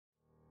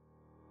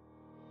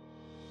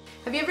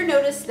Have you ever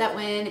noticed that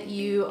when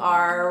you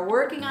are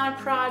working on a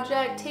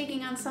project,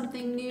 taking on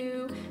something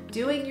new,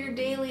 doing your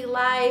daily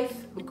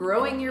life,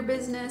 growing your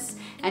business,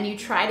 and you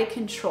try to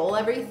control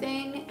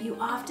everything, you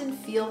often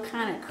feel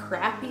kind of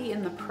crappy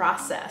in the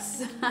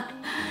process?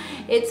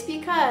 It's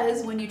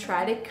because when you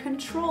try to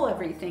control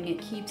everything,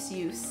 it keeps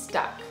you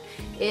stuck.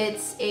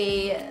 It's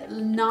a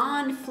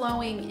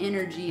non-flowing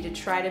energy to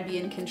try to be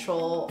in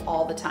control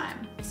all the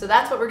time. So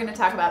that's what we're going to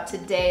talk about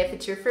today. If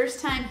it's your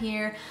first time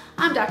here,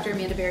 I'm Dr.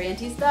 Amanda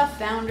Barrientez, the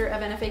founder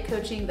of NFA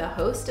Coaching, the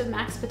host of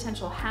Max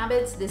Potential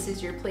Habits. This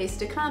is your place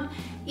to come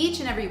each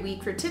and every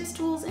week for tips,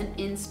 tools, and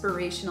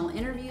inspirational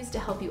interviews to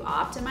help you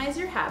optimize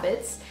your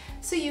habits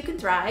so you can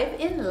thrive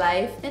in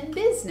life and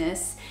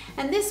business.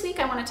 And this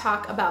week I want to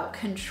talk about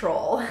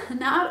control,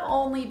 not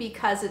only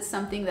because it's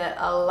something that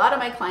a lot of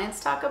my clients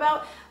talk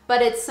about,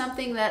 but it's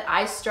something that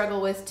I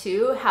struggle with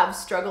too, have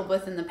struggled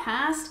with in the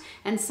past,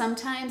 and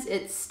sometimes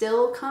it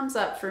still comes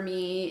up for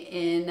me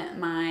in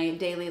my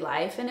daily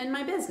life and in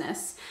my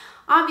business.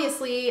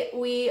 Obviously,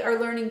 we are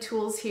learning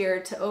tools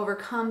here to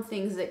overcome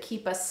things that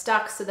keep us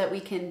stuck so that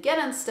we can get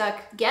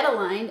unstuck, get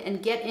aligned,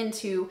 and get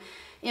into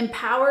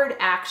empowered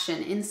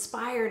action,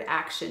 inspired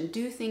action,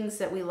 do things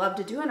that we love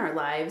to do in our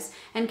lives.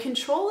 And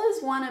control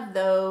is one of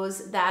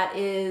those that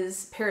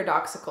is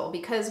paradoxical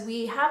because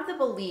we have the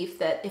belief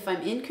that if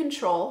I'm in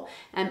control,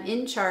 I'm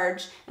in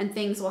charge and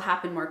things will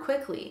happen more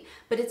quickly.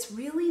 But it's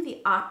really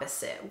the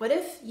opposite. What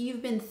if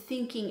you've been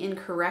thinking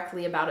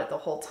incorrectly about it the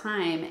whole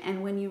time?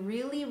 And when you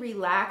really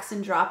relax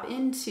and drop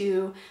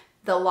into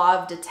the law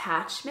of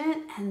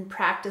detachment and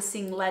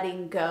practicing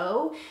letting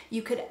go,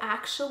 you could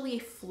actually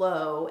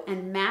flow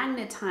and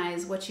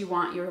magnetize what you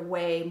want your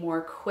way more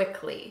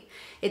quickly.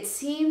 It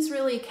seems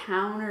really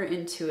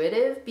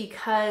counterintuitive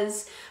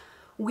because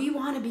we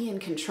want to be in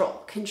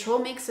control. Control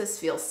makes us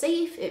feel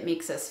safe. It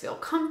makes us feel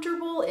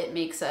comfortable. It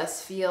makes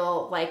us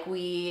feel like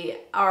we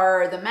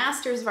are the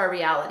masters of our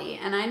reality.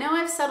 And I know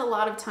I've said a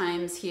lot of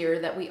times here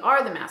that we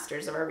are the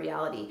masters of our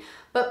reality,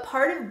 but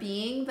part of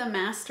being the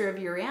master of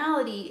your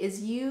reality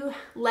is you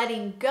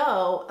letting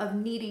go of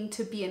needing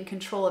to be in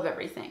control of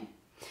everything.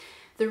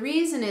 The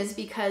reason is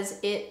because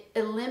it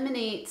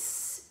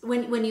eliminates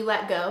when you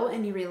let go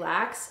and you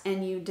relax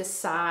and you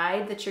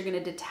decide that you're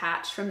going to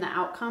detach from the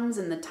outcomes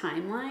and the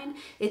timeline,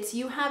 it's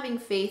you having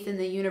faith in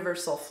the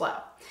universal flow.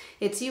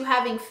 It's you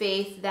having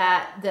faith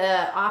that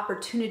the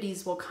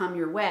opportunities will come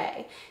your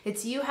way.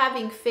 It's you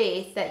having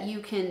faith that you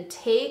can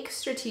take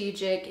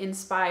strategic,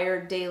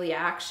 inspired daily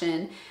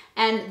action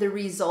and the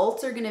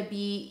results are going to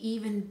be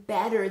even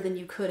better than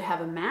you could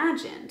have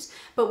imagined.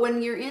 But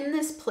when you're in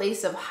this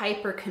place of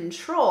hyper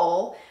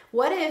control,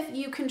 what if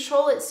you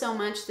control it so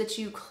much that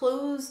you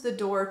close the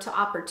door to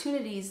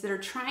opportunities that are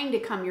trying to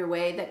come your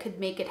way that could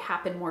make it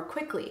happen more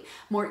quickly,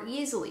 more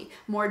easily,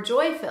 more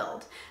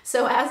joy-filled?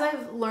 So as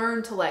I've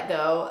learned to let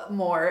go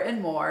more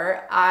and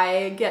more,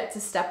 I get to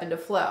step into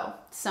flow.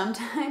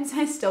 Sometimes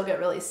I still get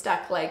really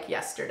stuck, like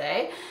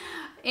yesterday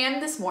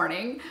and this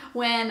morning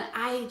when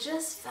I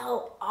just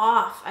felt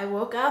off. I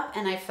woke up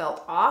and I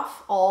felt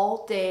off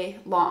all day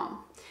long.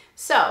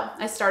 So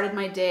I started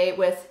my day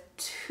with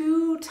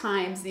 2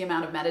 times the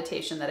amount of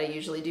meditation that I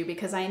usually do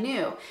because I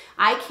knew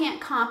I can't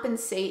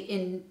compensate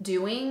in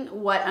doing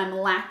what I'm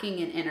lacking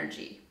in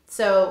energy.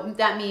 So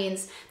that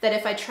means that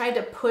if I tried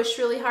to push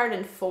really hard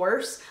and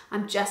force,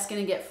 I'm just going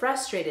to get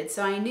frustrated.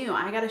 So I knew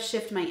I got to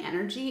shift my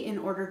energy in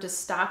order to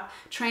stop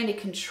trying to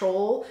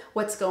control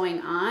what's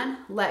going on,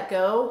 let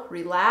go,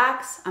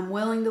 relax, I'm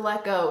willing to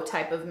let go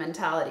type of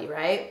mentality,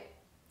 right?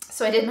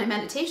 So I did my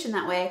meditation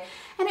that way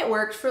and it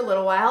worked for a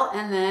little while,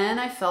 and then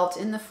I felt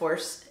in the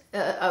force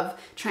of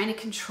trying to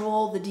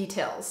control the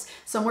details.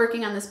 So I'm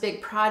working on this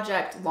big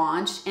project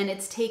launch and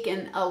it's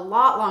taken a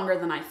lot longer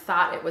than I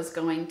thought it was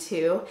going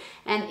to.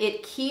 And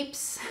it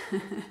keeps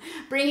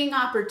bringing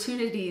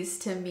opportunities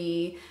to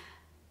me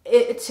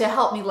to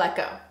help me let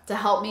go, to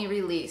help me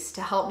release,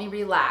 to help me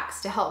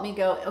relax, to help me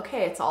go,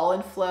 okay, it's all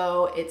in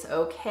flow. It's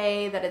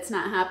okay that it's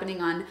not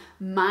happening on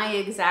my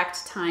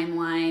exact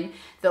timeline.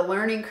 The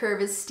learning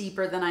curve is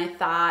steeper than I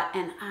thought.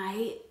 And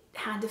I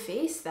had to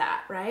face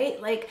that,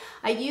 right? Like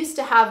I used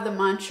to have the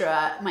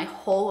mantra my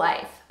whole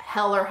life,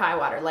 hell or high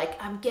water.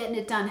 Like I'm getting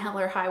it done, hell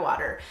or high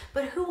water.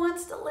 But who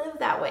wants to live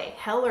that way?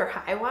 Hell or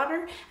high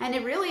water? And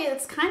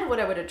it's kind of what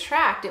I would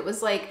attract. It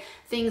was like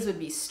things would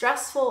be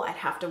stressful. I'd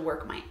have to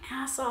work my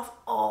ass off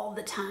all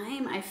the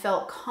time. I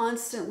felt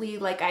constantly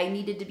like I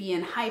needed to be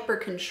in hyper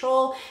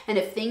control. And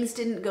if things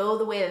didn't go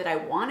the way that I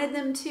wanted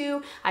them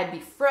to, I'd be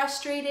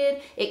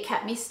frustrated. It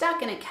kept me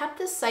stuck and it kept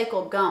this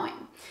cycle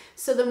going.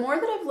 So the more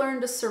that I've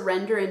learned to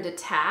surrender and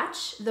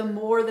detach, the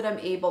more that I'm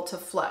able to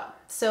flow.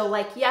 So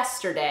like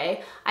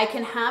yesterday, I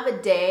can have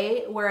a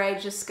day where I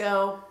just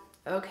go,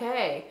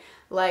 okay,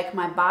 like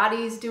my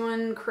body's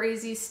doing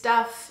crazy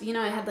stuff. You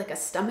know, I had like a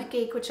stomach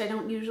ache, which I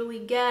don't usually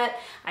get.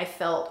 I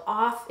felt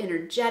off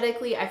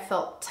energetically. I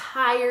felt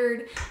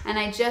tired and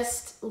I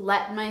just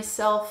let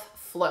myself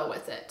flow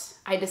with it.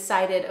 I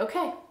decided,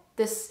 okay,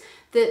 this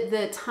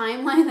The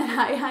timeline that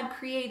I had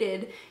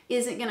created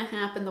isn't going to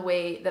happen the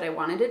way that I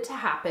wanted it to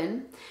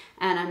happen.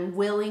 And I'm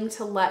willing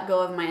to let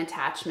go of my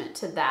attachment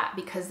to that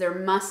because there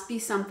must be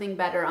something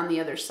better on the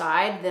other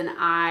side that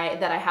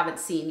I haven't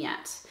seen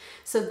yet.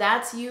 So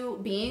that's you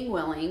being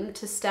willing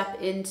to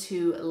step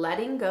into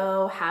letting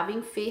go,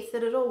 having faith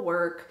that it'll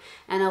work,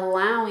 and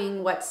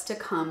allowing what's to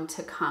come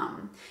to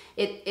come.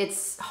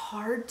 It's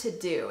hard to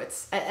do.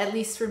 It's, at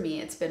least for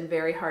me, it's been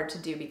very hard to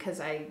do because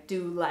I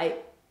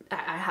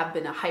have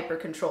been a hyper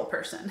control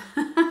person.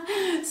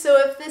 So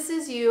if this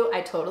is you, I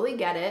totally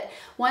get it.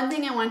 One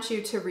thing I want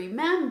you to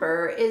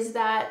remember is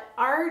that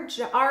our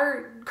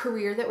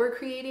career that we're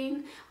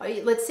creating,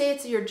 let's say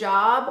it's your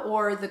job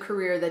or the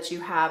career that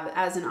you have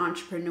as an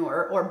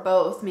entrepreneur, or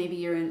both, maybe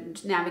you're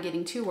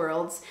navigating two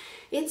worlds,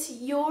 you've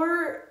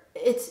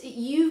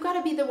got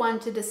to be the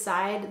one to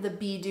decide the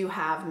be, do,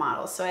 have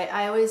model. So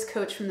I always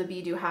coach from the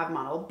be, do, have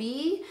model.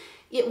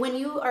 When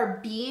you are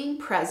being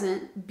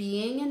present,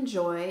 being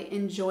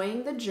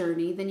enjoying the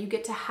journey, then you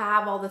get to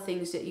have all the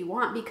things that you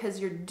want because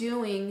you're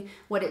doing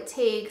what it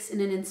takes in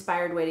an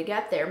inspired way to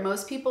get there.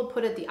 Most people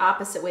put it the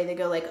opposite way. They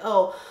go like,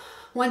 oh,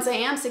 once I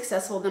am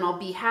successful, then I'll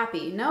be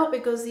happy. Nope,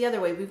 it goes the other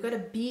way. We've got to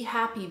be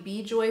happy,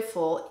 be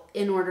joyful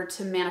in order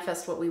to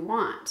manifest what we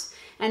want.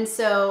 And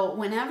so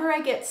whenever I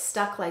get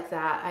stuck like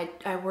that,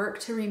 I work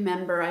to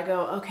remember. I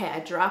go, okay, I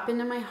drop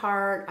into my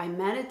heart, I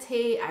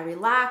meditate, I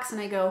relax, and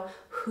I go,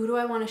 who do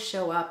I want to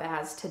show up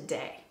as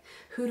today?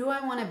 Who do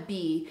I want to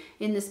be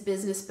in this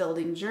business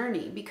building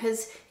journey?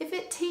 Because if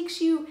it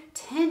takes you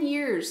 10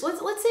 years,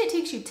 let's say it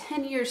takes you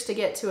 10 years to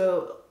get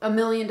to a $1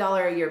 million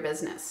a year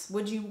business,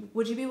 would you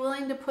be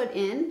willing to put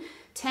in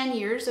 10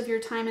 years of your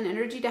time and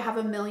energy to have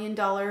 $1 million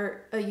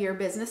a year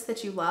business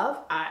that you love?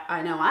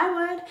 I know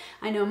I would.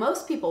 I know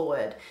most people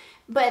would.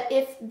 But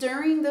if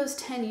during those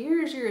 10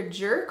 years you're a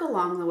jerk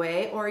along the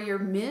way, or you're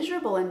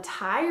miserable and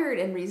tired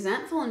and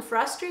resentful and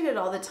frustrated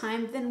all the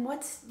time, then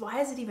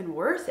why is it even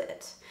worth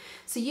it?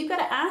 So you've got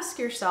to ask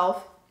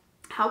yourself,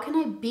 how can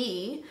I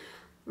be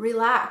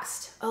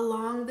relaxed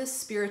along this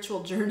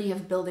spiritual journey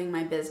of building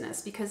my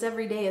business? Because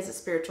every day is a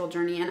spiritual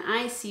journey, and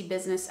I see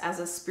business as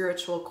a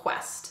spiritual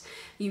quest.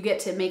 You get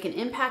to make an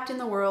impact in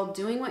the world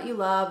doing what you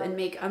love and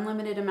make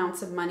unlimited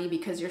amounts of money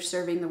because you're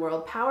serving the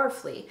world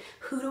powerfully.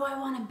 Who do I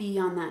want to be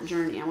on that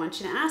journey? I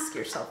want you to ask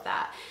yourself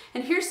that.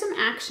 And here's some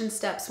action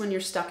steps when you're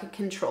stuck in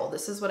control.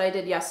 This is what I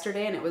did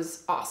yesterday, and it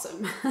was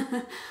awesome.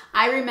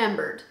 I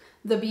remembered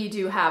the be,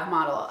 do, have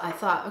model. I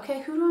thought,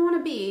 okay, who do I want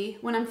to be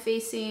when I'm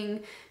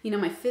facing,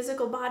 my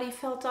physical body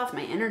felt off,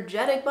 my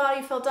energetic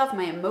body felt off,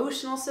 my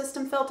emotional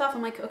system felt off.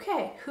 I'm like,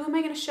 okay, who am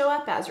I going to show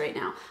up as right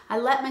now? I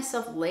let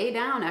myself lay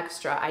down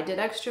extra. I did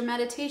extra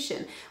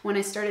meditation. When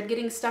I started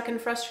getting stuck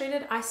and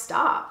frustrated, I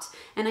stopped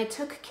and I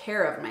took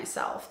care of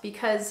myself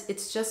because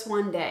it's just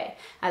one day.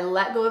 I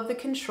let go of the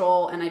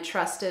control and I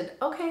trusted,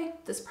 okay,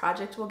 this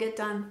project will get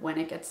done when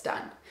it gets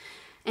done.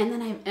 And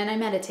then I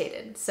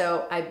meditated.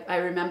 So I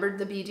remembered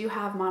the be, do,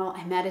 have model.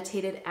 I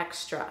meditated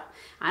extra.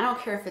 I don't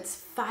care if it's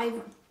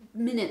 5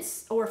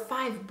 minutes or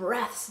 5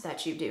 breaths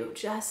that you do.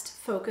 Just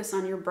focus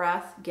on your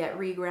breath, get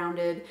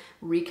regrounded,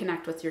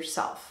 reconnect with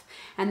yourself.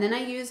 And then I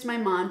used my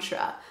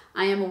mantra.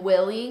 I am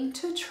willing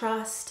to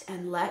trust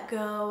and let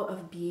go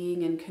of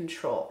being in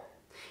control.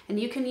 And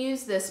you can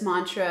use this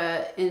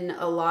mantra in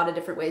a lot of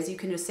different ways. You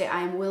can just say,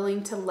 I am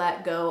willing to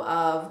let go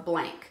of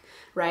blank.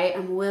 Right?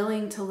 I'm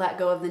willing to let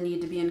go of the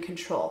need to be in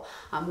control.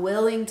 I'm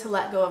willing to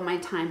let go of my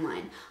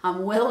timeline.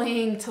 I'm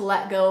willing to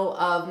let go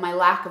of my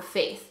lack of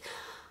faith.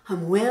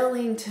 I'm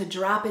willing to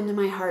drop into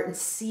my heart and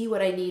see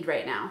what I need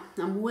right now.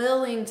 I'm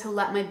willing to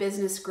let my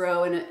business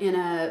grow in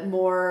a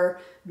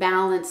more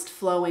balanced,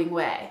 flowing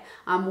way.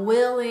 I'm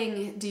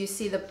willing, do you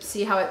see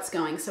how it's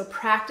going? So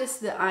practice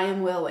the I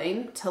am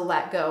willing to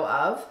let go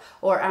of,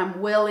 or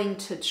I'm willing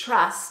to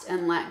trust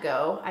and let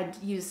go. I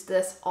used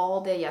this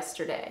all day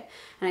yesterday.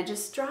 And I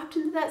just dropped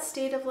into that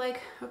state of like,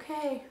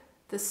 okay,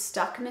 the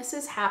stuckness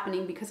is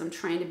happening because I'm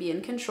trying to be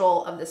in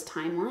control of this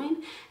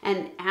timeline.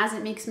 And as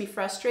it makes me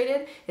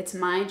frustrated, it's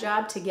my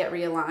job to get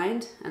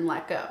realigned and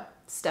let go.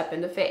 Step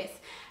into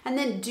faith. And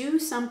then do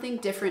something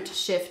different to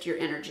shift your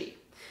energy.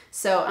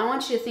 So I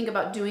want you to think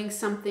about doing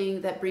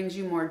something that brings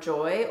you more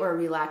joy or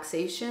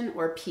relaxation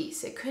or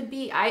peace. It could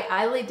be,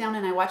 I laid down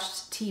and I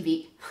watched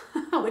TV,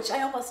 which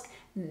I almost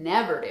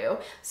never do,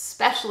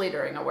 especially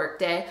during a work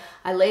day.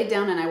 I laid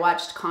down and I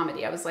watched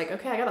comedy. I was like,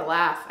 okay, I gotta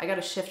laugh. I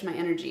gotta shift my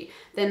energy.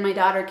 Then my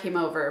daughter came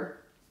over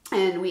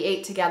and we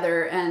ate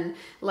together, and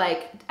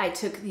like I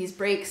took these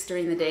breaks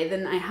during the day.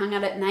 Then I hung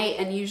out at night,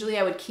 and usually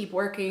I would keep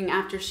working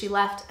after she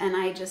left, and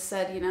I just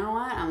said, you know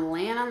what? I'm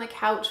laying on the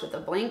couch with a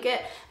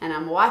blanket and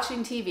I'm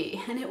watching TV,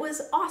 and it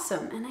was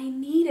awesome and I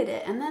needed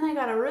it. And then I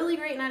got a really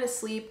great night of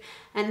sleep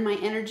and my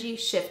energy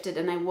shifted,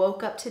 and I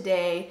woke up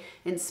today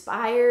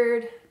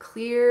inspired,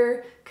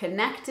 clear,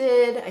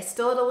 connected. I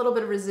still had a little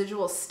bit of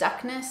residual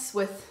stuckness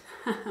with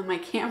my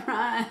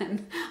camera,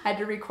 and I had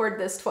to record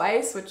this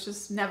twice, which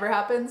just never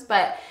happens,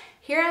 but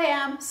here I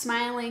am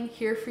smiling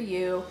here for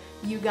you.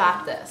 You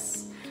got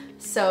this.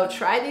 So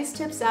try these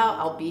tips out.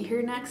 I'll be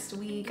here next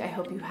week. I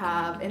hope you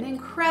have an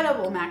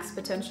incredible Max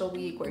Potential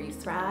week where you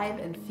thrive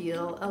and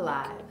feel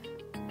alive.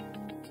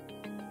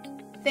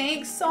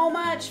 Thanks so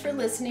much for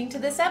listening to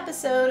this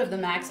episode of the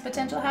Max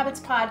Potential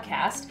Habits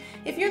podcast.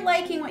 If you're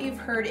liking what you've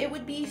heard, it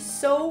would be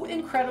so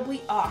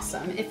incredibly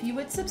awesome if you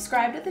would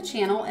subscribe to the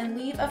channel and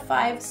leave a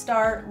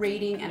 5-star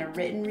rating and a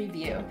written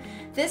review.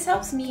 This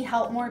helps me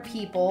help more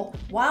people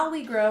while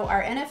we grow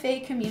our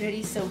NFA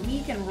community so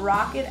we can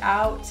rock it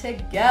out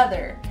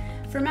together.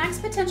 For Max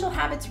Potential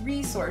Habits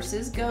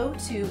resources, go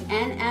to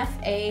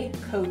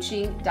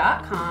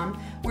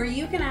nfacoaching.com where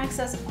you can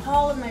access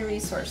all of my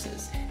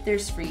resources.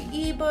 There's free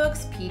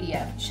ebooks,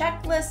 PDF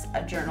checklists,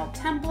 a journal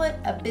template,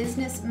 a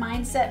business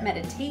mindset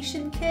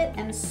meditation kit,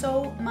 and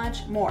so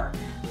much more.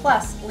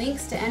 Plus,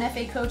 links to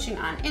NFA coaching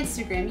on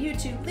Instagram,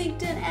 YouTube,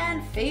 LinkedIn,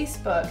 and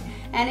Facebook.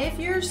 And if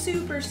you're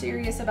super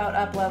serious about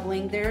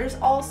up-leveling, there's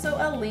also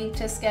a link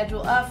to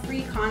schedule a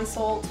free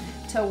consult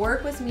to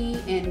work with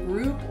me in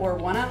group or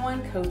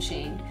one-on-one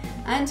coaching.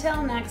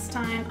 Until next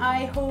time,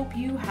 I hope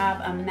you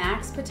have a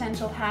Max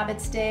Potential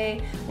Habits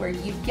Day where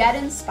you get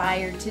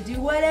inspired to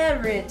do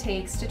whatever it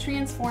takes to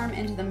transform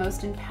into the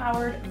most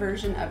empowered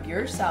version of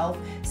yourself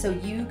so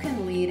you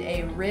can lead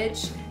a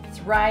rich,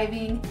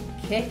 thriving,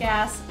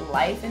 kick-ass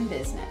life and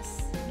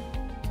business.